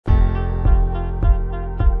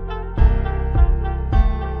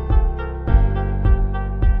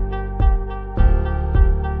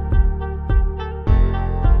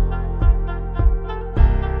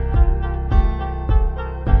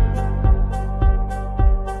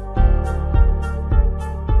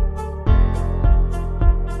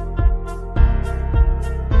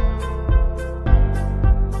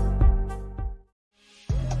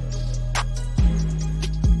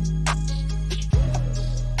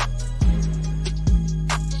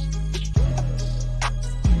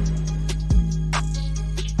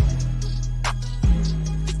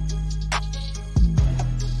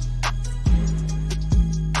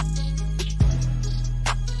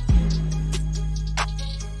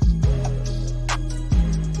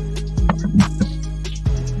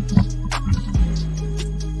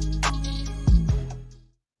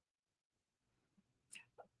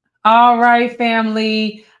All right,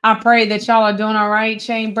 family. I pray that y'all are doing all right,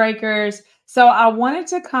 chain breakers. So I wanted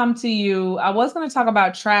to come to you. I was going to talk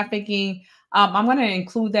about trafficking. I'm going to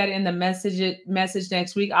include that in the message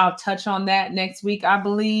next week. I'll touch on that next week, I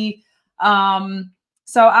believe.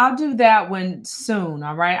 So I'll do that one soon.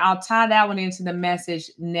 All right. I'll tie that one into the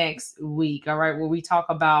message next week. All right. Where we talk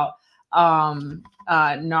about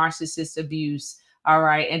narcissist abuse. All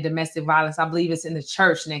right. And domestic violence. I believe it's in the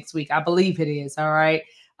church next week. I believe it is. All right.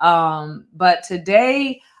 But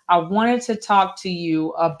today I wanted to talk to you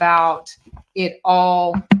about it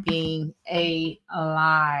all being a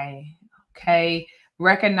lie. Okay.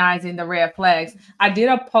 Recognizing the red flags. I did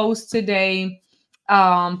a post today.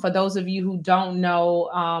 For those of you who don't know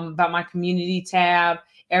about my community tab,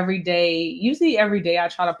 usually every day I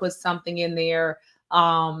try to put something in there,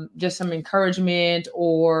 just some encouragement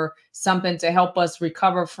or something to help us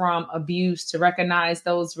recover from abuse, to recognize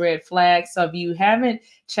those red flags. So if you haven't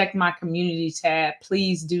checked my community tab,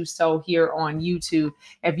 please do so here on YouTube.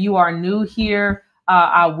 If you are new here,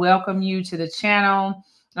 I welcome you to the channel.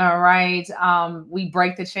 All right. We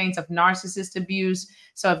break the chains of narcissist abuse.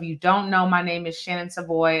 So if you don't know, my name is Shannon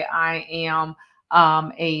Savoy. I am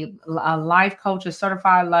a life coach, a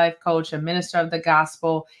certified life coach, a minister of the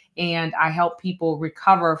gospel, and I help people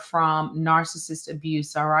recover from narcissist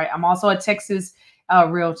abuse. All right. I'm also a Texas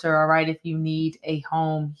realtor. All right. If you need a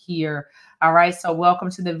home here. All right. So welcome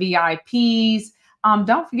to the VIPs.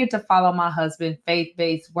 Don't forget to follow my husband,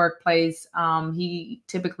 Faith-Based Workplace. He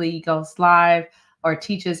typically goes live or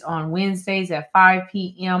teaches on Wednesdays at 5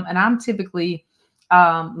 p.m. And I'm typically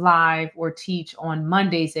live or teach on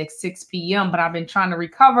Mondays at 6 p.m. But I've been trying to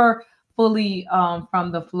recover fully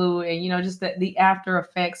from the flu and, just the after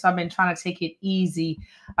effects. So I've been trying to take it easy.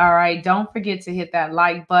 All right. Don't forget to hit that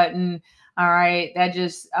like button. All right. That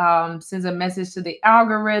just sends a message to the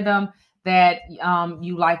algorithm that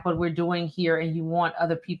you like what we're doing here and you want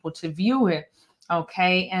other people to view it.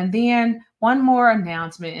 Okay. And then one more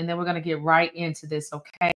announcement, and then we're going to get right into this.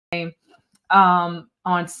 Okay.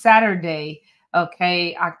 On Saturday,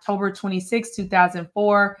 okay, October 26,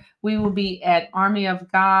 2004, we will be at Army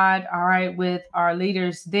of God. All right. With our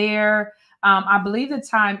leaders there. I believe the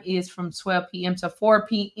time is from 12 p.m. to 4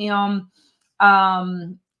 p.m.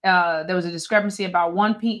 There was a discrepancy about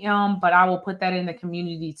 1 p.m., but I will put that in the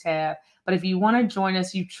community tab. But if you want to join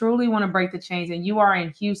us, you truly want to break the chains and you are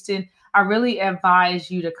in Houston, I really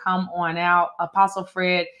advise you to come on out. Apostle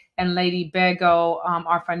Fred and Lady Bego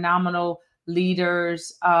are phenomenal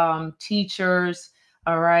leaders, teachers.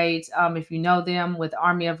 All right. If you know them with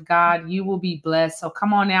Army of God, you will be blessed. So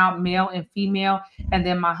come on out, male and female. And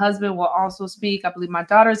then my husband will also speak. I believe my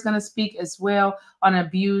daughter is going to speak as well on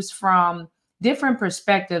abuse from different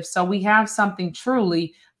perspectives. So we have something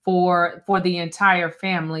truly for the entire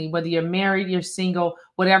family, whether you're married, you're single,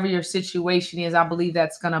 whatever your situation is. I believe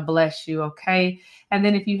that's going to bless you. Okay. And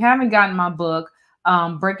then if you haven't gotten my book,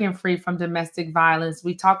 Breaking Free from Domestic Violence,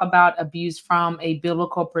 we talk about abuse from a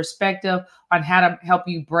biblical perspective on how to help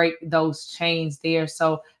you break those chains there.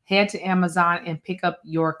 So head to Amazon and pick up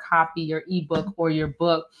your copy, your ebook or your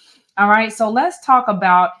book. All right. So let's talk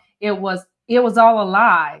about it was all a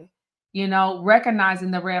lie.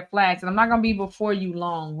 Recognizing the red flags. And I'm not going to be before you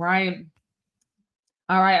long, right?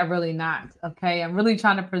 All right, I'm really not. Okay, I'm really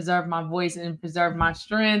trying to preserve my voice and preserve my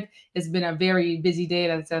strength. It's been a very busy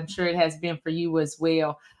day, as I'm sure it has been for you as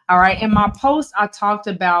well. All right, in my post, I talked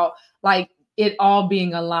about it all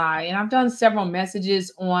being a lie. And I've done several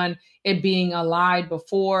messages on it being a lie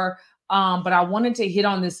before, but I wanted to hit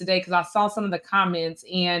on this today because I saw some of the comments.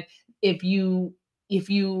 And if you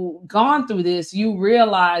gone through this, you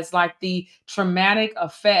realize the traumatic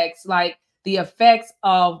effects, the effects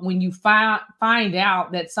of when you find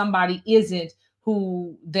out that somebody isn't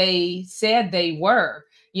who they said they were,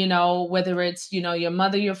 whether it's, your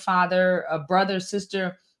mother, your father, a brother,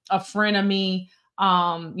 sister, a frenemy,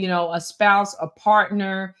 a spouse, a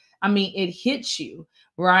partner. I mean, it hits you,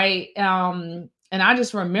 right? And I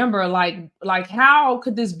just remember how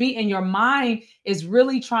could this be? And your mind is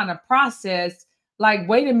really trying to process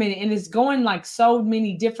wait a minute. And it's going so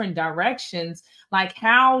many different directions.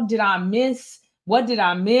 How did I miss? What did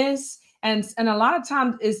I miss? And a lot of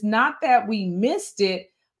times it's not that we missed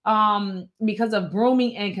it because of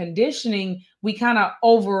grooming and conditioning. We kind of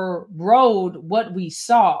overrode what we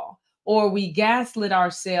saw, or we gaslit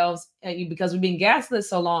ourselves because we've been gaslit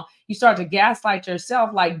so long. You start to gaslight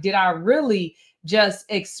yourself. Did I really just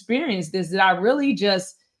experience this? Did I really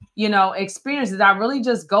just experience? Did I really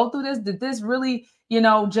just go through this? Did this really,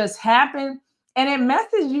 just happen? And it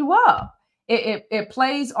messes you up. It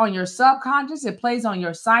plays on your subconscious. It plays on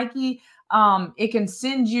your psyche. it can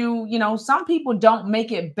send you, you know, some people don't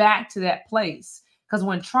make it back to that place, because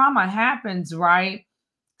when trauma happens, right?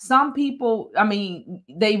 Some people, I mean,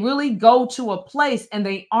 they really go to a place and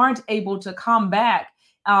they aren't able to come back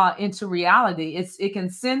into reality. It can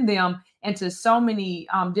send them into so many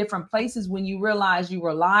different places when you realize you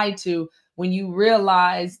were lied to, when you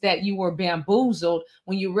realize that you were bamboozled,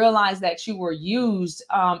 when you realize that you were used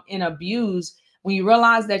and abused, when you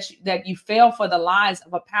realize that you fell for the lies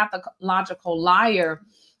of a pathological liar,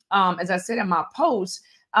 as I said in my post,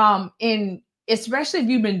 in especially if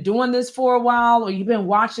you've been doing this for a while, or you've been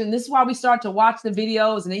watching. This is why we start to watch the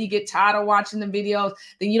videos, and then you get tired of watching the videos.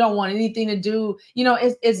 Then you don't want anything to do. You know,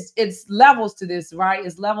 it's levels to this, right?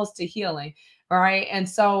 It's levels to healing, right? And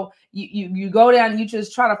so you go down and you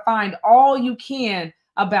just try to find all you can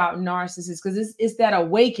about narcissists, because it's that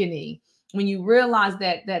awakening when you realize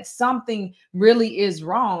that something really is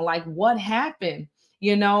wrong. Like, what happened?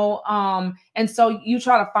 You know, and so you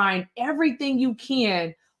try to find everything you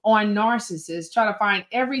can on narcissists, try to find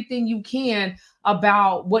everything you can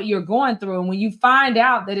about what you're going through. And when you find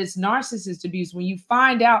out that it's narcissist abuse, when you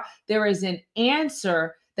find out there is an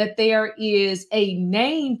answer, that there is a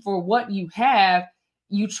name for what you have,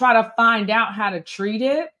 you try to find out how to treat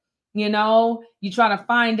it. You know, you try to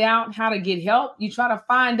find out how to get help. You try to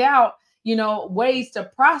find out, you know, ways to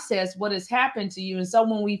process what has happened to you. And so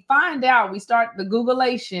when we find out, we start the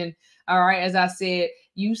Googleation. All right, as I said,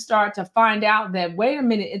 you start to find out that, wait a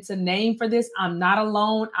minute, it's a name for this. I'm not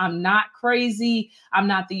alone. I'm not crazy. I'm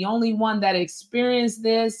not the only one that experienced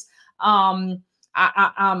this. You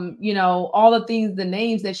know, all the things, the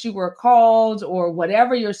names that you were called, or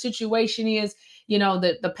whatever your situation is, you know,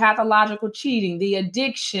 the pathological cheating, the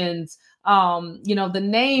addictions, you know, the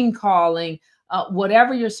name calling,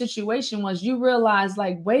 whatever your situation was, you realize,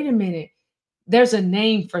 like, wait a minute, there's a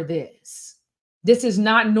name for this. This is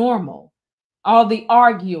not normal. All the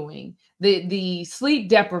arguing, the sleep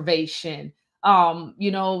deprivation,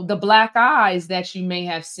 you know, the black eyes that you may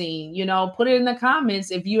have seen, you know, put it in the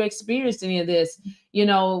comments if you experienced any of this, you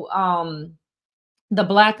know, the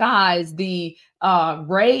black eyes, the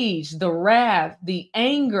rage, the wrath, the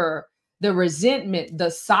anger, the resentment, the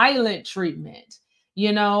silent treatment,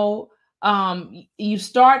 you know, you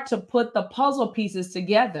start to put the puzzle pieces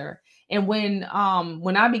together. And when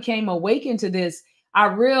I became awakened to this, I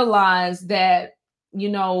realized that, you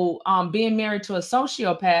know, being married to a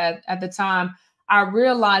sociopath at the time, I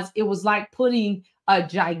realized it was like putting a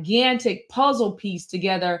gigantic puzzle piece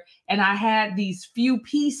together, and I had these few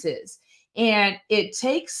pieces. And it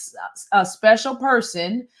takes a special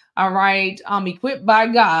person, all right, equipped by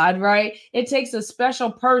God, right? It takes a special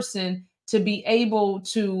person to be able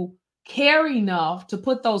to care enough to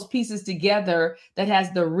put those pieces together, that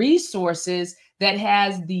has the resources, that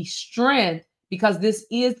has the strength, because this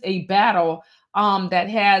is a battle, that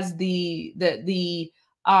has the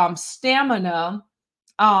stamina,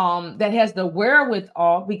 that has the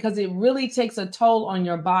wherewithal, because it really takes a toll on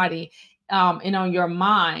your body and on your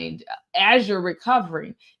mind as you're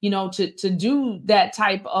recovering, you know, to do that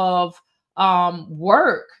type of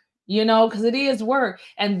work, you know, because it is work.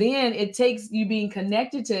 And then it takes you being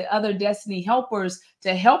connected to other destiny helpers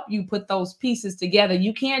to help you put those pieces together.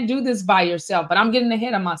 You can't do this by yourself, but I'm getting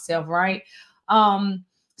ahead of myself, right?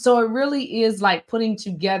 So it really is like putting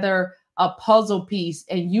together a puzzle piece,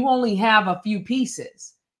 and you only have a few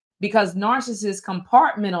pieces, because narcissists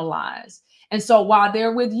compartmentalize. And so while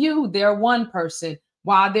they're with you, they're one person.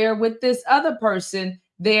 While they're with this other person,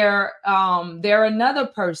 they're another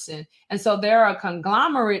person. And so they're a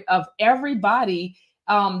conglomerate of everybody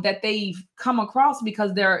that they've come across,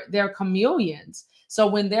 because they're chameleons. So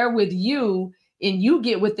when they're with you and you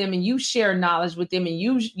get with them and you share knowledge with them and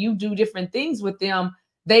you do different things with them,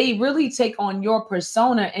 they really take on your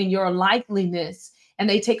persona and your likeliness, and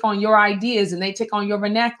they take on your ideas and they take on your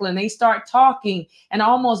vernacular, and they start talking and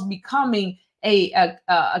almost becoming a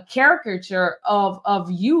caricature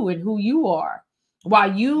of you and who you are,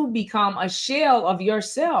 while you become a shell of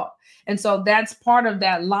yourself. And so that's part of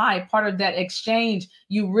that lie, part of that exchange.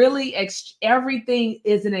 You really, everything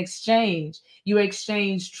is an exchange. You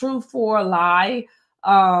exchange truth for a lie.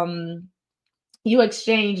 You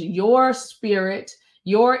exchange your spirit,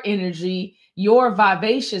 your energy, your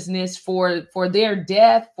vivaciousness for their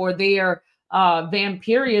death, for their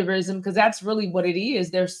vampirism, because that's really what it is.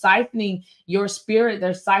 They're siphoning your spirit,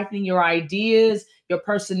 they're siphoning your ideas, your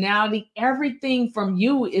personality. Everything from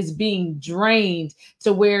you is being drained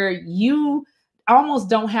to where you almost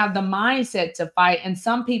don't have the mindset to fight. And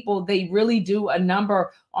some people, they really do a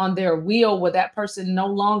number on their will, where that person no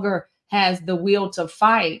longer has the will to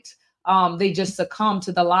fight. They just succumb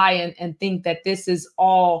to the lie and think that this is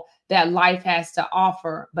all that life has to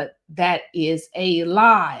offer, but that is a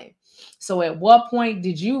lie. So at what point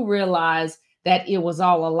did you realize that it was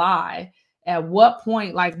all a lie? At what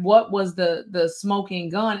point, like, what was the smoking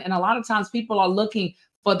gun? And a lot of times people are looking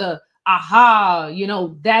for the aha, you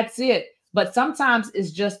know, that's it. But sometimes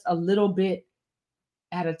it's just a little bit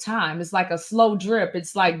at a time. It's like a slow drip.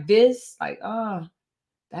 It's like this, like, oh,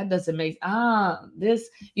 that doesn't make this,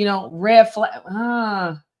 you know, red flag.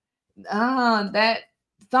 That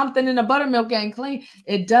something in the buttermilk ain't clean.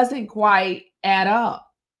 It doesn't quite add up.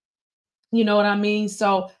 You know what I mean?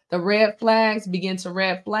 So the red flags begin to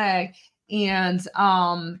red flag, and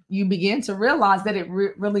you begin to realize that it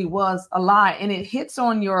really was a lie, and it hits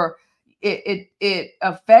on your, it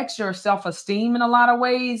affects your self-esteem in a lot of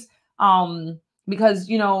ways. Because,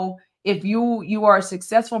 you know, if you are a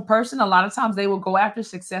successful person, a lot of times they will go after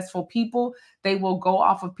successful people. They will go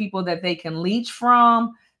off of people that they can leech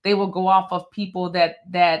from. They will go off of people that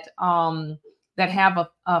have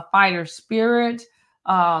a fighter spirit.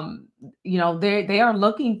 You know, they are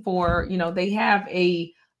looking for, you know, they have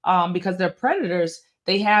a because they're predators,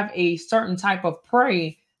 they have a certain type of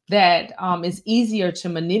prey that is easier to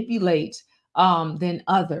manipulate than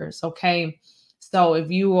others. Okay. So if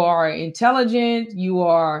you are intelligent, you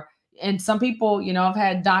are, and some people, you know, I've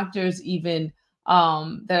had doctors even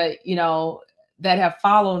that, you know, that have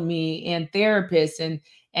followed me, and therapists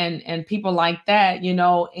and people like that, you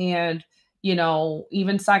know, and, you know,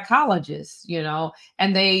 even psychologists, you know,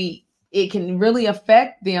 and it can really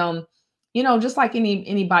affect them, you know, just like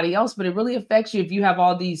anybody else, but it really affects you if you have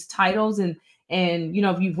all these titles and, you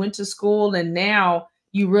know, if you went to school and now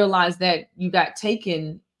you realize that you got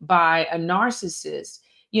taken by a narcissist,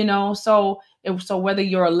 you know. So whether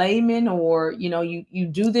you're a layman or, you know, you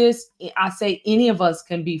do this, I say any of us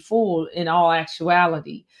can be fooled in all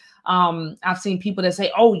actuality. I've seen people that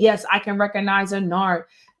say, oh yes, I can recognize a narc.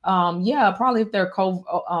 Yeah, probably if they're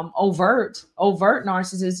overt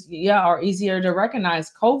narcissists, yeah, are easier to recognize.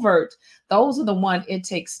 Covert, those are the one, it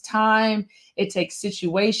takes time, it takes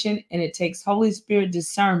situation, and it takes Holy Spirit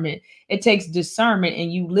discernment. It takes discernment,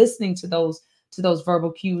 and you listening to those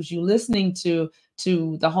verbal cues, you listening to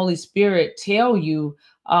the Holy Spirit tell you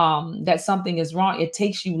that something is wrong. It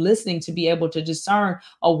takes you listening to be able to discern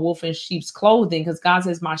a wolf in sheep's clothing, because God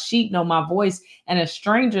says, my sheep know my voice, and a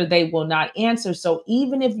stranger they will not answer. So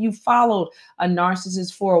even if you followed a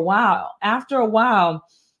narcissist for a while, after a while,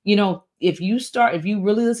 you know, if you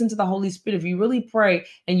really listen to the Holy Spirit, if you really pray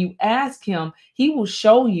and you ask him, he will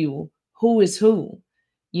show you who is who.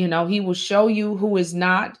 You know, he will show you who is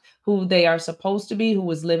not who they are supposed to be, who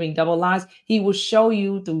is living double lives. He will show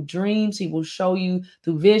you through dreams. He will show you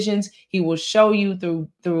through visions. He will show you through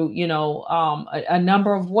you know, a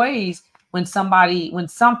number of ways when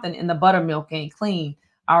something in the buttermilk ain't clean.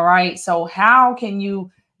 All right. So how can you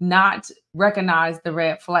not recognize the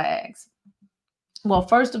red flags? Well,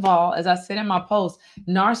 first of all, as I said in my post,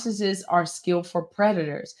 narcissists are skillful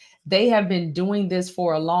predators. They have been doing this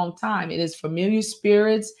for a long time. It is familiar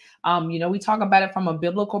spirits. You know, we talk about it from a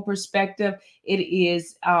biblical perspective. It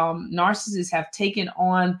is narcissists have taken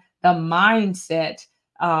on the mindset,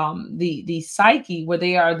 the psyche, where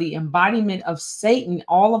they are the embodiment of Satan,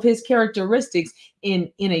 all of his characteristics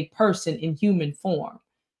in a person in human form.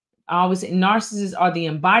 I always say narcissists are the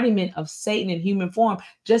embodiment of Satan in human form,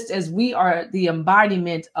 just as we are the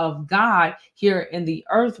embodiment of God here in the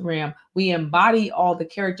earth realm. We embody all the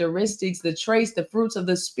characteristics, the traits, the fruits of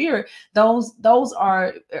the Spirit. Those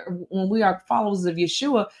are, when we are followers of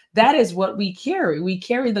Yeshua, that is what we carry. We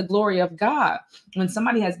carry the glory of God. When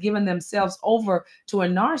somebody has given themselves over to a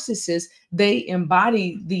narcissist, they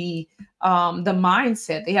embody the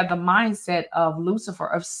mindset. They have the mindset of Lucifer,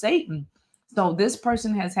 of Satan. So this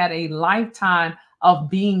person has had a lifetime of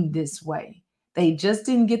being this way. They just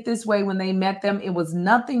didn't get this way when they met them. It was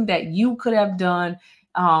nothing that you could have done,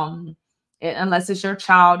 unless it's your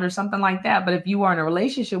child or something like that. But if you are in a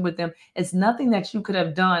relationship with them, it's nothing that you could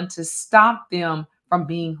have done to stop them from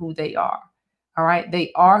being who they are. All right.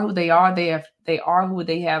 They are who they are. They are who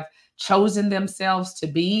they have chosen themselves to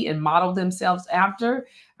be and modeled themselves after.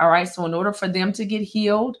 All right. So in order for them to get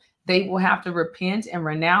healed, they will have to repent and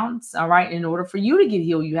renounce. All right. In order for you to get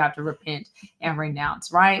healed, you have to repent and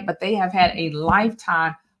renounce. Right. But they have had a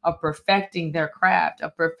lifetime of perfecting their craft,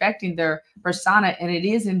 of perfecting their persona. And it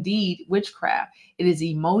is indeed witchcraft. It is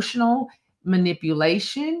emotional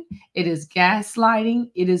manipulation. It is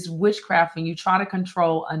gaslighting. It is witchcraft when you try to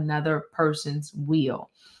control another person's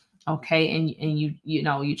will. Okay. And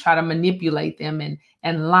you try to manipulate them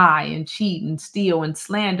and lie and cheat and steal and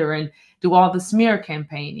slander and do all the smear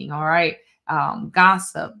campaigning. All right.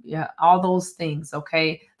 gossip, yeah, all those things.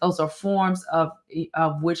 Okay, those are forms of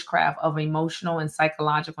witchcraft, of emotional and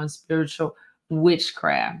psychological and spiritual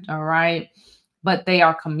witchcraft. All right, but they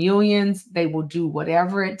are chameleons. They will do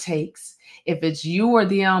whatever it takes. If it's you or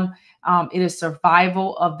them, it is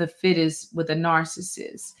survival of the fittest with a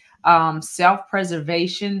narcissist.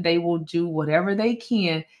 Self-preservation, they will do whatever they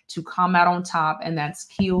can to come out on top, and that's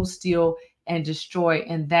kill, steal, and destroy.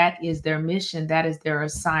 And that is their mission. That is their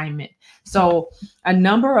assignment. So a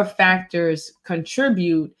number of factors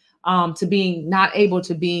contribute to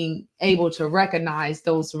being able to recognize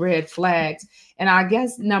those red flags. And I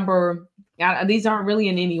guess these aren't really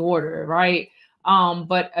in any order, right?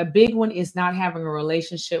 But a big one is not having a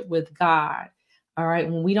relationship with God. All right.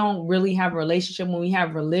 When we don't really have a relationship, when we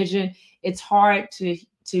have religion, it's hard to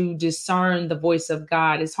discern the voice of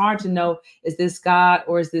God. It's hard to know, is this God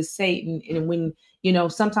or is this Satan? And when,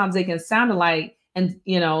 sometimes they can sound alike. And,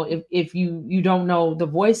 if you don't know the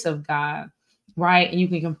voice of God, right. And you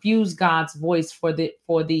can confuse God's voice for the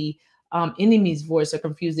enemy's voice, or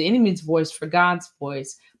confuse the enemy's voice for God's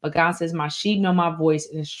voice. But God says, my sheep know my voice,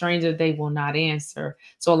 and a stranger they will not answer.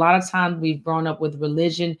 So a lot of times we've grown up with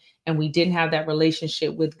religion and we didn't have that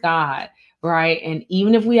relationship with God, right? And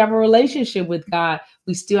even if we have a relationship with God,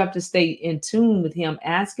 we still have to stay in tune with him.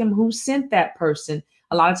 Ask him who sent that person.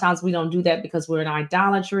 A lot of times we don't do that because we're in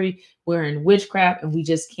idolatry, we're in witchcraft, and we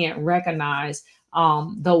just can't recognize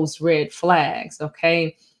those red flags,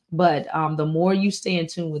 okay? But the more you stay in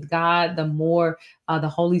tune with God, the more the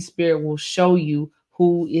Holy Spirit will show you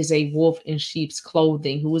who is a wolf in sheep's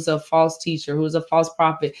clothing, who is a false teacher, who is a false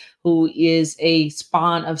prophet, who is a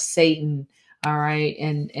spawn of Satan. All right.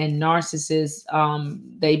 And narcissists,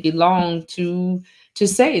 they belong to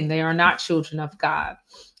Satan. They are not children of God.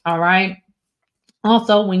 All right.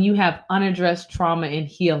 Also, when you have unaddressed trauma and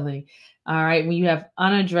healing, all right, when you have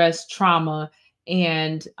unaddressed trauma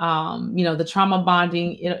and the trauma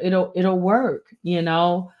bonding, it'll work,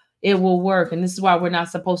 it will work. And this is why we're not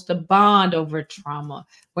supposed to bond over trauma.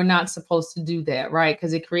 We're not supposed to do that, right?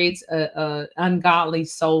 Because it creates a ungodly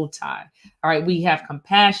soul tie. All right, we have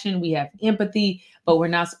compassion, we have empathy, but we're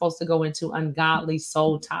not supposed to go into ungodly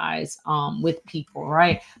soul ties with people,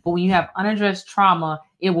 right? But when you have unaddressed trauma,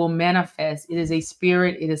 it will manifest. It is a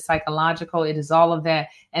spirit, it is psychological, it is all of that,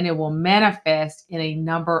 and it will manifest in a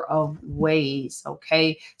number of ways,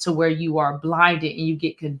 okay? To where you are blinded and you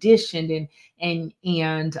get conditioned and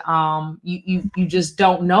you just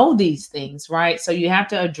don't know these things, right? So you have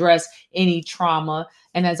to address any trauma.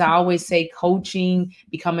 And as I always say, coaching,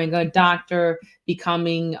 becoming a doctor,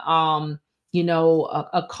 becoming a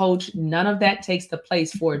coach, none of that takes the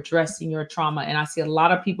place for addressing your trauma. And I see a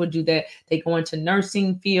lot of people do that. They go into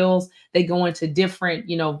nursing fields, they go into different,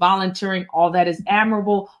 volunteering. All that is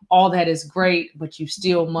admirable, all that is great, but you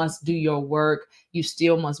still must do your work. You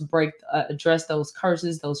still must address those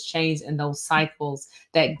curses, those chains, and those cycles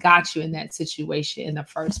that got you in that situation in the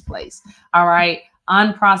first place. All right.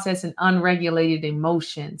 Unprocessed and unregulated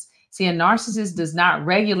emotions. See, a narcissist does not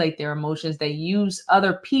regulate their emotions. They use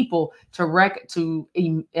other people to regulate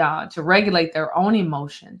their own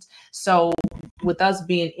emotions. So with us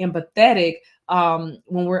being empathetic,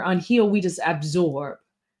 when we're unhealed, we just absorb.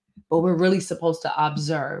 But we're really supposed to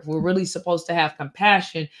observe. We're really supposed to have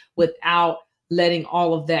compassion without letting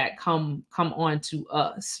all of that come on to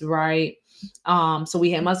us, right? So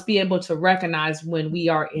we must be able to recognize when we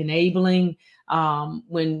are enabling,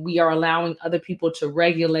 when we are allowing other people to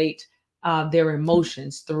regulate their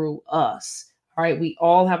emotions through us. All right. We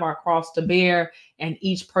all have our cross to bear, and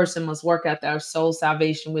each person must work out their soul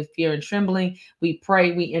salvation with fear and trembling. We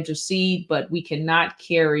pray, we intercede, but we cannot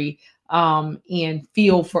carry and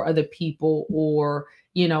feel for other people, or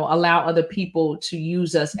allow other people to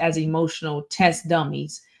use us as emotional test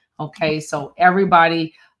dummies. Okay. So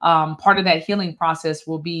everybody, part of that healing process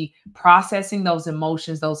will be processing those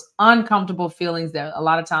emotions, those uncomfortable feelings that a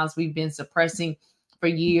lot of times we've been suppressing for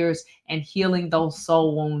years, and healing those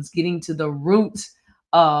soul wounds, getting to the root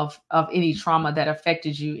of any trauma that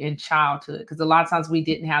affected you in childhood. Because a lot of times we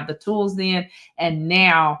didn't have the tools then. And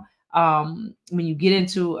now when you get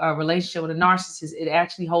into a relationship with a narcissist, it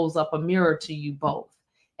actually holds up a mirror to you both.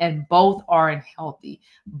 And both are unhealthy.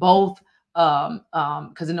 Both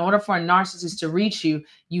because in order for a narcissist to reach you,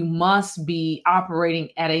 you must be operating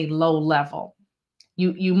at a low level.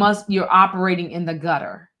 You're operating in the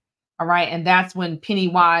gutter. All right. And that's when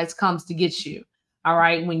Pennywise comes to get you. All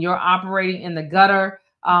right. When you're operating in the gutter,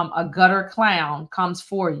 a gutter clown comes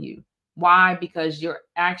for you. Why? Because you're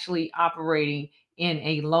actually operating in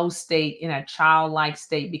a low state, in a childlike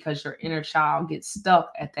state, because your inner child gets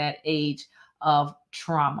stuck at that age of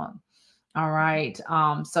trauma. All right.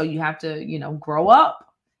 So you have to, grow up.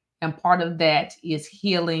 And part of that is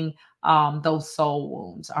healing those soul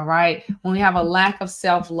wounds. All right. When we have a lack of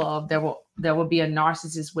self-love, there will be a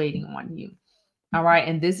narcissist waiting on you. All right.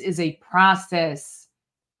 And this is a process.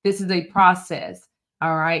 This is a process.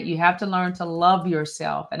 All right. You have to learn to love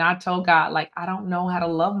yourself. And I told God, like, I don't know how to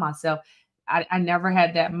love myself. I never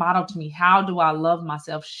had that model to me. How do I love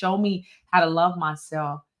myself? Show me how to love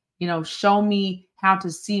myself. Show me how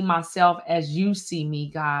to see myself as you see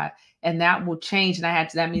me, God. And that will change. And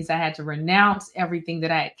that means I had to renounce everything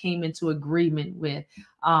that I came into agreement with.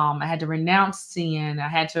 I had to renounce sin. I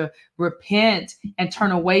had to repent and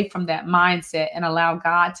turn away from that mindset and allow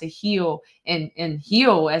God to heal and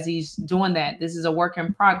heal as he's doing that. This is a work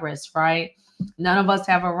in progress, right? None of us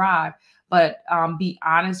have arrived, but be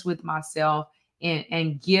honest with myself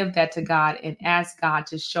and give that to God and ask God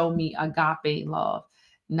to show me agape love,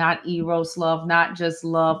 not eros love, not just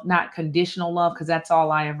love, not conditional love, because that's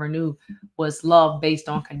all I ever knew was love based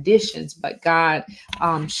on conditions. But God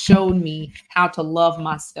showed me how to love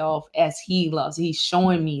myself as he loves. He's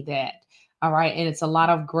showing me that. All right. And it's a lot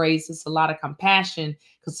of grace. It's a lot of compassion,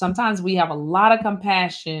 because sometimes we have a lot of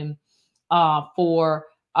compassion for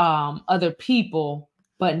other people,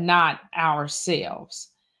 but not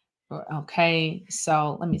ourselves. Okay.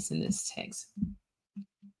 So let me send this text.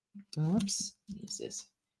 Whoops. Use this.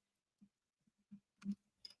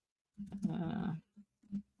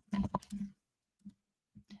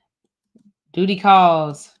 Duty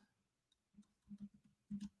calls.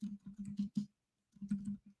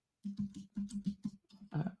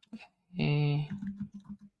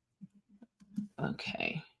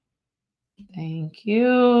 Okay. Thank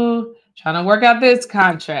you. Trying to work out this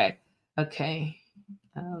contract. Okay.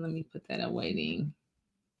 Let me put that in waiting.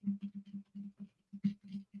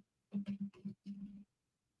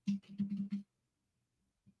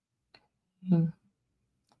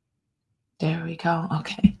 There we go.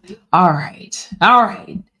 Okay. All right. All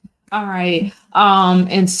right. All right.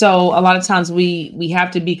 And so a lot of times we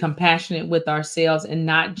have to be compassionate with ourselves and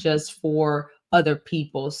not just for other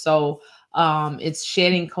people. So it's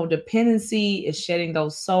shedding codependency, it's shedding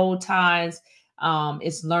those soul ties.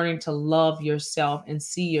 It's learning to love yourself and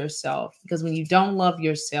see yourself. Because when you don't love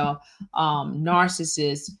yourself, a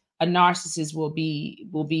narcissist will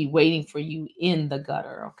be waiting for you in the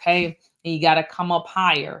gutter. Okay. And you got to come up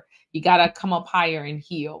higher. You got to come up higher and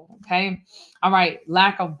heal. Okay. All right.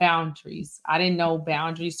 Lack of boundaries. I didn't know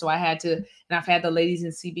boundaries. So I had to, and I've had the ladies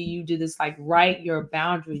in CBU do this, like write your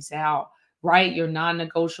boundaries out, write your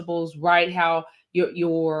non-negotiables, write how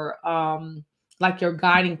your like your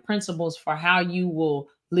guiding principles for how you will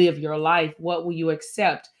live your life. What will you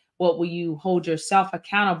accept? What will you hold yourself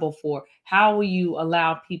accountable for? How will you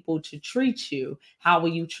allow people to treat you? How will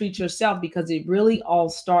you treat yourself? Because it really all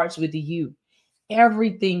starts with you.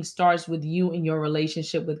 Everything starts with you and your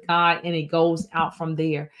relationship with God, and it goes out from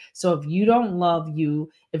there. So if you don't love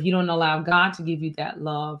you, if you don't allow God to give you that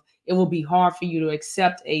love, it will be hard for you to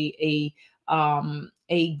accept a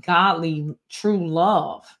godly, true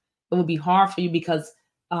love. It will be hard for you because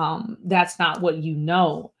that's not what you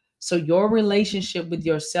know. So your relationship with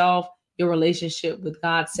yourself, your relationship with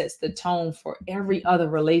God sets the tone for every other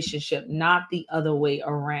relationship, not the other way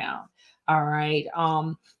around. All right.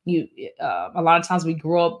 A lot of times we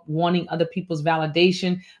grow up wanting other people's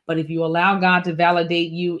validation, but if you allow God to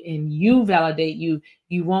validate you and you validate you,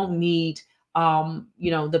 you won't need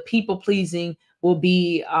the people pleasing will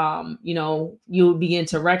be you'll begin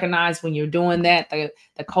to recognize when you're doing that, the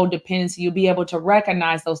codependency. You'll be able to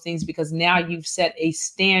recognize those things because now you've set a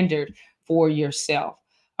standard for yourself.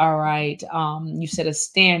 All right. You set a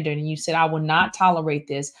standard and you said, I will not tolerate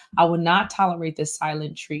this. I will not tolerate this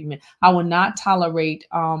silent treatment. I will not tolerate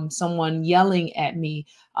someone yelling at me,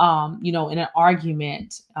 in an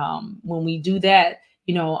argument. When we do that,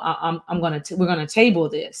 we're going to table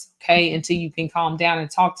this. Okay. Until you can calm down and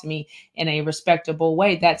talk to me in a respectable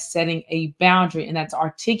way. That's setting a boundary and that's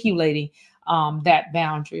articulating that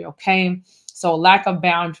boundary. Okay. So lack of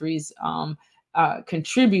boundaries,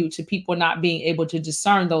 contribute to people not being able to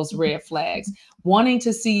discern those red flags, wanting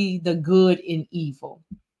to see the good in evil.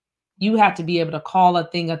 You have to be able to call a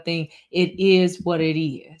thing. It is what it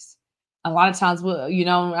is. A lot of times,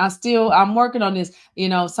 I'm working on this.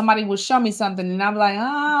 Somebody will show me something and I'm like,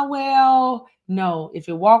 well, no, if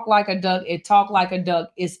it walk like a duck, it talk like a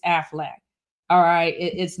duck, it's Aflac. All right.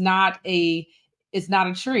 It's not a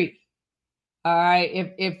tree. All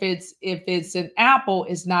right. If it's an apple,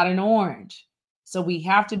 it's not an orange. So we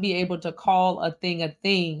have to be able to call a thing,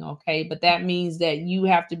 okay? But that means that you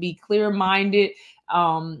have to be clear-minded.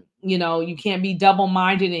 You know, you can't be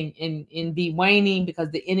double-minded and be waning,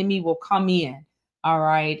 because the enemy will come in, all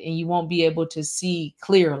right, and you won't be able to see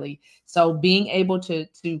clearly. So being able to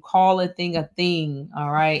call a thing,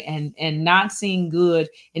 all right, and not seeing good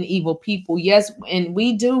in evil people. Yes, and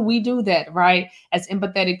we do that, right? As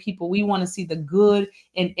empathetic people, we want to see the good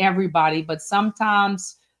in everybody, but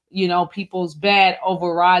sometimes, you know, people's bad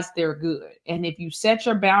overrides their good. And if you set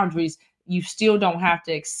your boundaries, you still don't have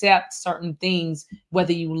to accept certain things,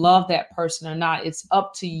 whether you love that person or not. It's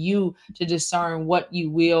up to you to discern what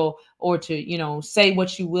you will, or to, you know, say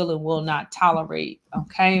what you will and will not tolerate.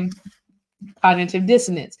 Okay. Cognitive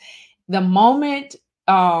dissonance. The moment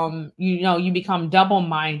you know, you become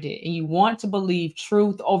double-minded and you want to believe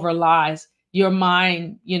truth over lies, your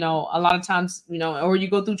mind, you know, a lot of times, you know, or you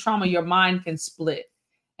go through trauma, your mind can split.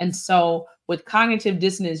 And so with cognitive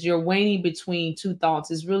dissonance, you're waning between two thoughts.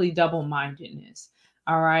 Is really double-mindedness.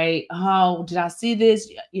 All right. Oh, did I see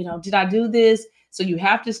this? You know, did I do this? So you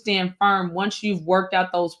have to stand firm. Once you've worked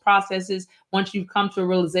out those processes, once you've come to a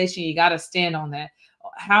realization, you got to stand on that.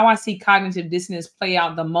 How I see cognitive dissonance play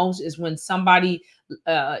out the most is when somebody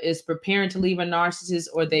is preparing to leave a narcissist,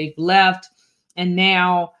 or they've left, and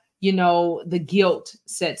now, you know, the guilt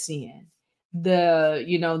sets in,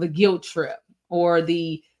 you know, the guilt trip, or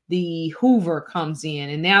the Hoover comes in,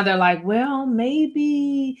 and now they're like, well,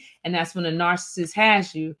 maybe, and that's when a narcissist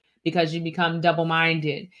has you, because you become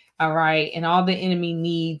double-minded. All right, and all the enemy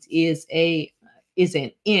needs is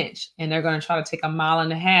an inch, and they're going to try to take a mile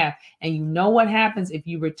and a half. And you know what happens if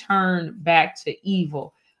you return back to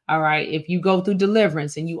evil. All right, if you go through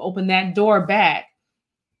deliverance and you open that door back,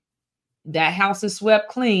 that house is swept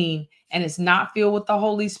clean and it's not filled with the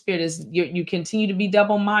Holy Spirit, is you continue to be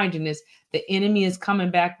double-mindedness, the enemy is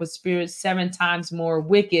coming back with spirits 7 times more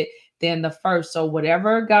wicked than the first. So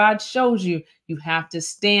whatever God shows you, you have to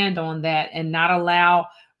stand on that and not allow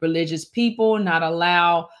religious people, not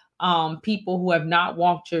allow people who have not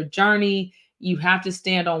walked your journey. You have to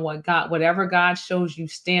stand on whatever God shows you,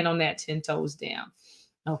 stand on that 10 toes down.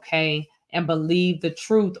 Okay. And believe the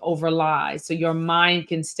truth over lies, so your mind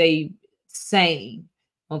can stay sane.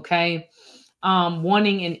 Okay.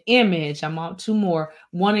 Wanting an image. I'm on 2 more.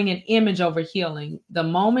 Wanting an image over healing. The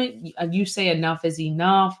moment you say enough is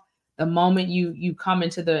enough, the moment you come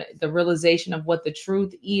into the realization of what the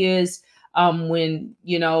truth is, when,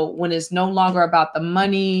 you know, when it's no longer about the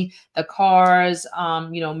money, the cars,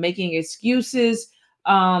 you know, making excuses,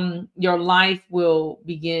 your life will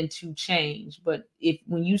begin to change. But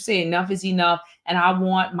when you say enough is enough, and I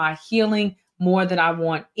want my healing more than I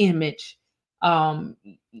want image,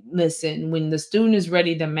 listen, when the student is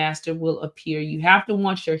ready, the master will appear. You have to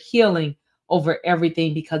want your healing over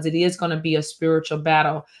everything, because it is going to be a spiritual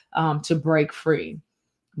battle to break free.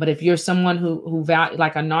 But if you're someone who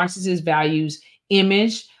like a narcissist values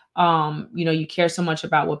image, you know, you care so much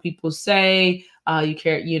about what people say, you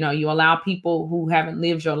care, you know, you allow people who haven't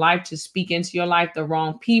lived your life to speak into your life, the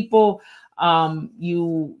wrong people,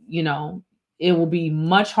 you know, it will be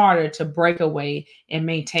much harder to break away and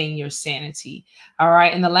maintain your sanity. All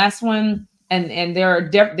right. And the last one, and there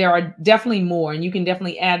are definitely more, and you can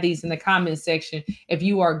definitely add these in the comment section. If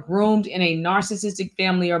you are groomed in a narcissistic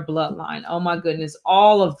family or bloodline, oh my goodness,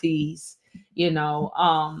 all of these, you know,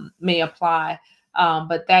 may apply.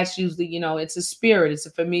 But that's usually, you know, it's a spirit, it's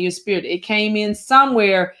a familiar spirit. It came in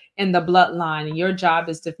somewhere in the bloodline, and your job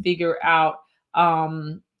is to figure out,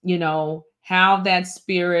 you know, how that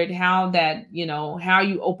spirit, how that, you know, how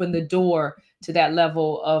you open the door to that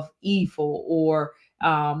level of evil, or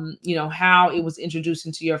you know, how it was introduced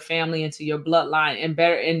into your family, into your bloodline, and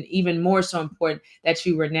better, and even more so important, that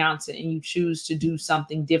you renounce it and you choose to do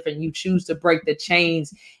something different. You choose to break the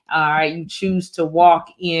chains. All right. You choose to walk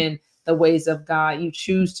in the ways of God. You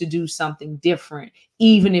choose to do something different,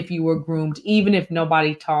 even if you were groomed, even if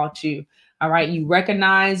nobody taught you. All right. You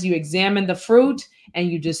recognize, you examine the fruit, and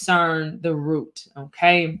you discern the root.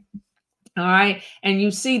 Okay. All right. And you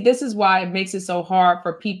see, this is why it makes it so hard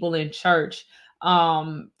for people in church,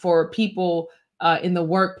 for people in the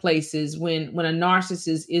workplaces, when a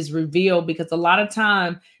narcissist is revealed, because a lot of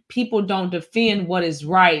time people don't defend what is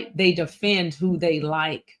right. They defend who they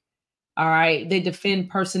like. All right. They defend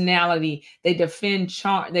personality. They defend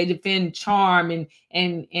charm. They defend charm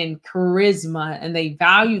and charisma, and they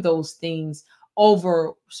value those things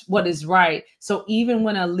over what is right. So even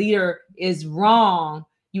when a leader is wrong,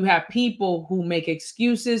 you have people who make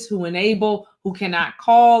excuses, who enable, who cannot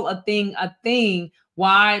call a thing a thing.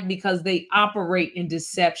 Why? Because they operate in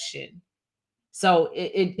deception. So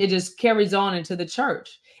it just carries on into the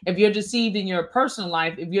church. If you're deceived in your personal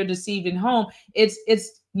life, if you're deceived in home,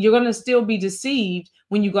 you're going to still be deceived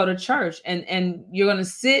when you go to church, and you're going to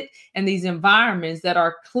sit in these environments that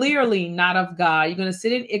are clearly not of God. You're going to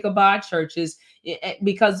sit in Ichabod churches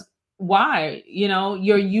because why?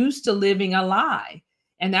 You're used to living a lie.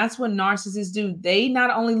 And that's what narcissists do. They not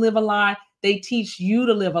only live a lie, they teach you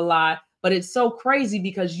to live a lie. But it's so crazy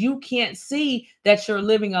because you can't see that you're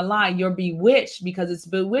living a lie. You're bewitched because it's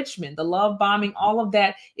bewitchment. The love bombing, all of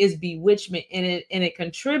that is bewitchment. And it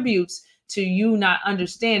contributes to you not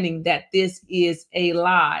understanding that this is a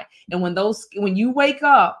lie. And when you wake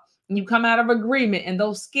up and you come out of agreement and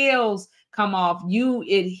those scales come off,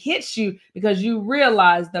 it hits you because you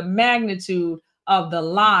realize the magnitude of the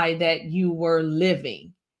lie that you were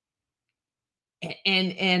living.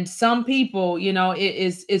 And some people,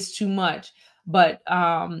 it's too much. But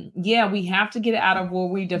yeah, we have to get out of where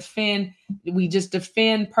we just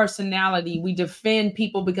defend personality. We defend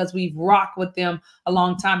people because we've rocked with them a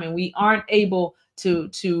long time, and we aren't able to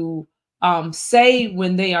say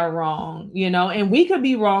when they are wrong, and we could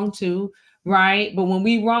be wrong too, right? But when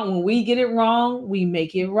we get it wrong, we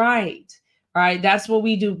make it right. Right. That's what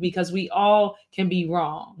we do, because we all can be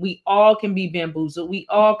wrong. We all can be bamboozled. We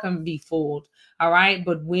all can be fooled. All right.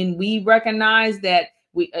 But when we recognize that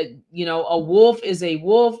a wolf is a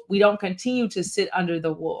wolf, we don't continue to sit under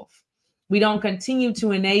the wolf. We don't continue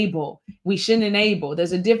to enable. We shouldn't enable.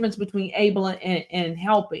 There's a difference between able and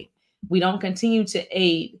helping. We don't continue to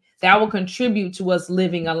aid. That will contribute to us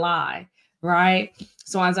living a lie. Right.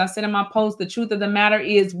 So as I said in my post, the truth of the matter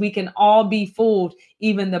is we can all be fooled.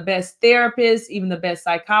 Even the best therapist, even the best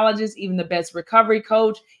psychologist, even the best recovery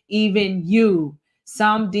coach, even you.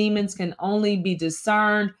 Some demons can only be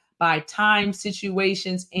discerned by time,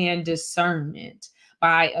 situations, and discernment,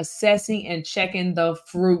 by assessing and checking the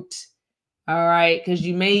fruit. All right. Because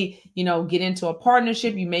you may, get into a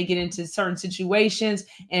partnership. You may get into certain situations.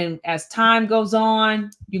 And as time goes on,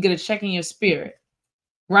 you get a check in your spirit.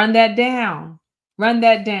 Run that down. Run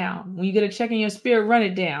that down. When you get a check in your spirit, run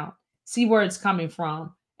it down. See where it's coming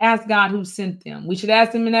from. Ask God who sent them. We should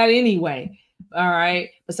ask him that anyway. All right.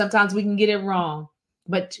 But sometimes we can get it wrong.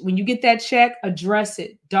 But when you get that check, address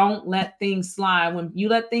it. Don't let things slide. When you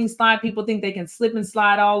let things slide, people think they can slip and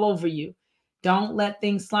slide all over you. Don't let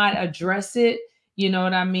things slide. Address it. You know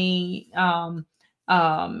what I mean?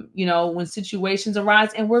 When situations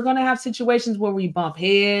arise, and we're going to have situations where we bump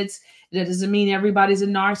heads. That doesn't mean everybody's a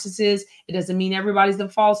narcissist. It doesn't mean everybody's the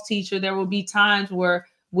false teacher. There will be times where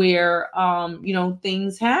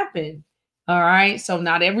things happen. All right. So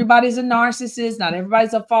not everybody's a narcissist. Not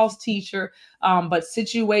everybody's a false teacher. But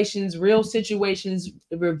real situations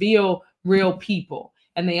reveal real people,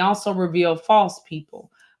 and they also reveal false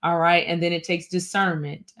people. All right. And then it takes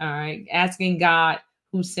discernment. All right. Asking God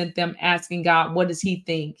who sent them, asking God, what does he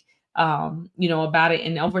think? About it.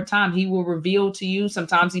 And over time, he will reveal to you.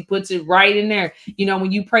 Sometimes he puts it right in there.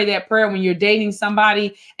 When you pray that prayer, when you're dating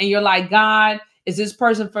somebody and you're like, God, is this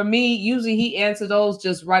person for me? Usually he answers those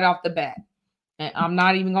just right off the bat. And I'm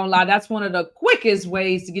not even going to lie. That's one of the quickest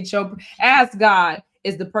ways to get ask God,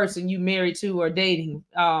 is the person you married to or dating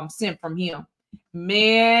sent from him?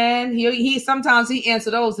 Man, he sometimes he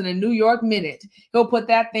answers those in a New York minute. He'll put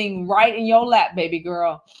that thing right in your lap, baby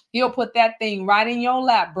girl. He'll put that thing right in your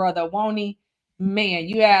lap, brother, won't he? Man,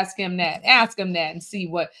 you ask him that and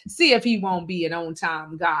see if he won't be an on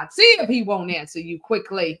time God. See if he won't answer you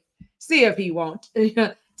quickly. See if he won't.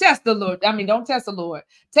 Test the Lord. I mean, don't test the Lord.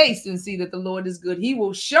 Taste and see that the Lord is good. He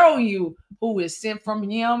will show you who is sent from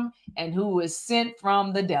him and who is sent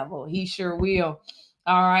from the devil. He sure will.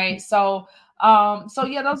 All right. So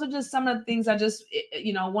yeah, those are just some of the things I just,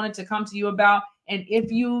 wanted to come to you about. And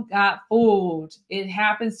if you got fooled, it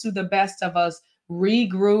happens to the best of us.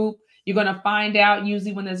 Regroup. You're going to find out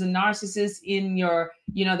usually when there's a narcissist in your,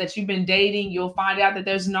 that you've been dating, you'll find out that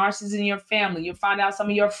there's narcissists in your family. You'll find out some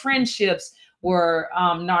of your friendships were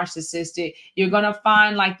narcissistic. You're going to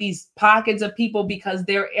find like these pockets of people because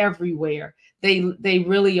they're everywhere. They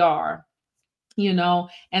really are,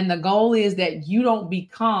 and the goal is that you don't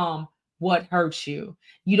become what hurts you.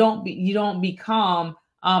 You don't become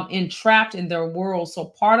entrapped in their world. So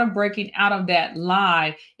part of breaking out of that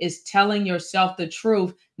lie is telling yourself the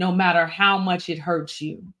truth, no matter how much it hurts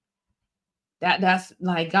you. That's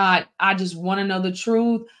like, God, I just want to know the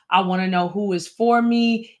truth. I want to know who is for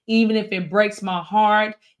me. Even if it breaks my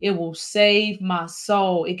heart, it will save my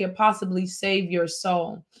soul. It can possibly save your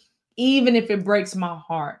soul. Even if it breaks my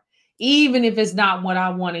heart, even if it's not what I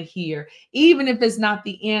want to hear, even if it's not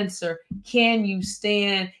the answer. Can you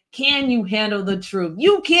stand? Can you handle the truth?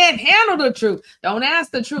 You can't handle the truth. Don't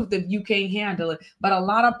ask the truth if you can't handle it. But a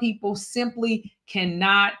lot of people simply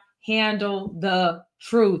cannot handle the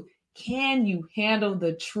truth. Can you handle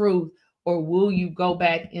the truth, or will you go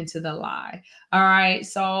back into the lie? All right.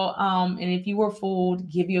 So, and if you were fooled,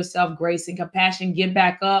 give yourself grace and compassion. Get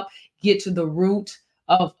back up. Get to the root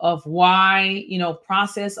of why,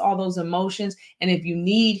 process all those emotions. And if you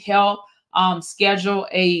need help, schedule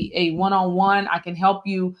a one-on-one. I can help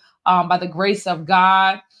you by the grace of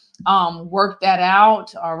God. Work that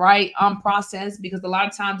out. All right. Unprocessed, because a lot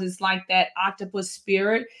of times it's like that octopus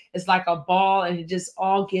spirit. It's like a ball and it just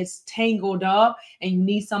all gets tangled up, and you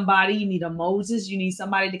need somebody, you need a Moses, you need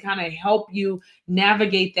somebody to kind of help you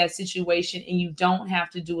navigate that situation, and you don't have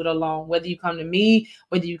to do it alone. Whether you come to me,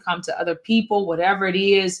 whether you come to other people, whatever it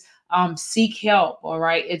is, seek help. All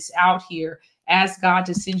right. It's out here. Ask God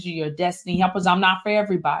to send you your destiny helpers. I'm not for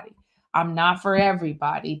everybody. I'm not for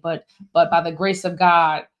everybody, but by the grace of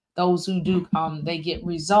God, those who do come, they get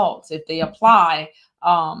results if they apply,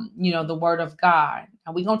 the word of God.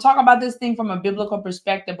 And we're going to talk about this thing from a biblical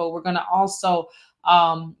perspective, but we're going to also,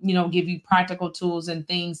 give you practical tools and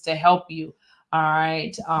things to help you. All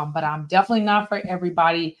right. But I'm definitely not for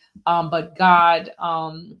everybody. But God,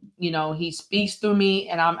 he speaks through me,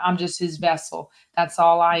 and I'm just his vessel. That's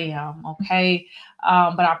all I am. Okay.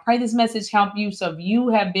 But I pray this message help you. So if you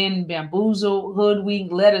have been bamboozled,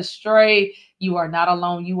 hoodwinked, led astray, you are not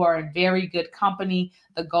alone. You are in very good company.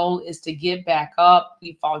 The goal is to get back up.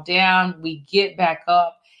 We fall down, we get back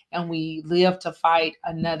up, and we live to fight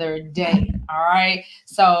another day. All right.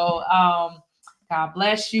 So, God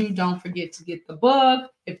bless you. Don't forget to get the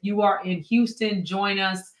book. If you are in Houston, join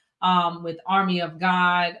us with Army of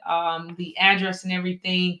God. The address and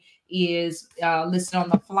everything is listed on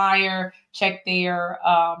the flyer. Check their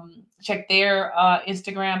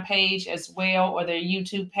Instagram page as well, or their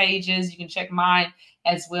YouTube pages. You can check mine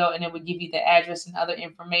as well, and it would give you the address and other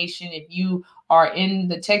information. If you are in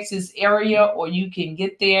the Texas area, or you can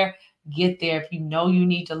get there. If you know you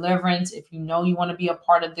need deliverance, if you know you want to be a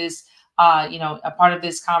part of this, a part of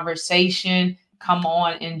this conversation, come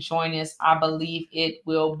on and join us. I believe it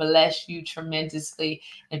will bless you tremendously.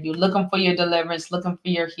 If you're looking for your deliverance, looking for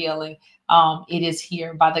your healing, it is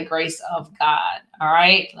here by the grace of God. All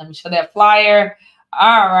right. Let me show that flyer.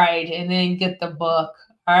 All right. And then get the book.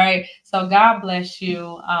 All right. So God bless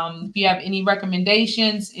you. If you have any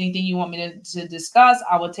recommendations, anything you want me to discuss,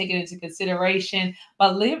 I will take it into consideration.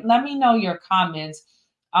 But let me know your comments.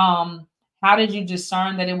 How did you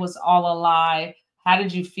discern that it was all a lie? How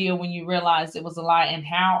did you feel when you realized it was a lie? And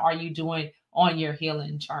how are you doing on your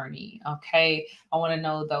healing journey? Okay. I want to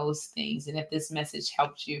know those things, and if this message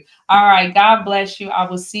helped you. All right. God bless you. I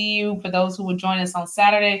will see you. For those who will join us on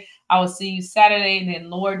Saturday, I will see you Saturday. And then,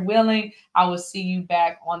 Lord willing, I will see you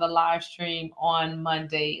back on the live stream on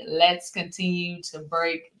Monday. Let's continue to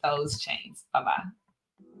break those chains. Bye-bye.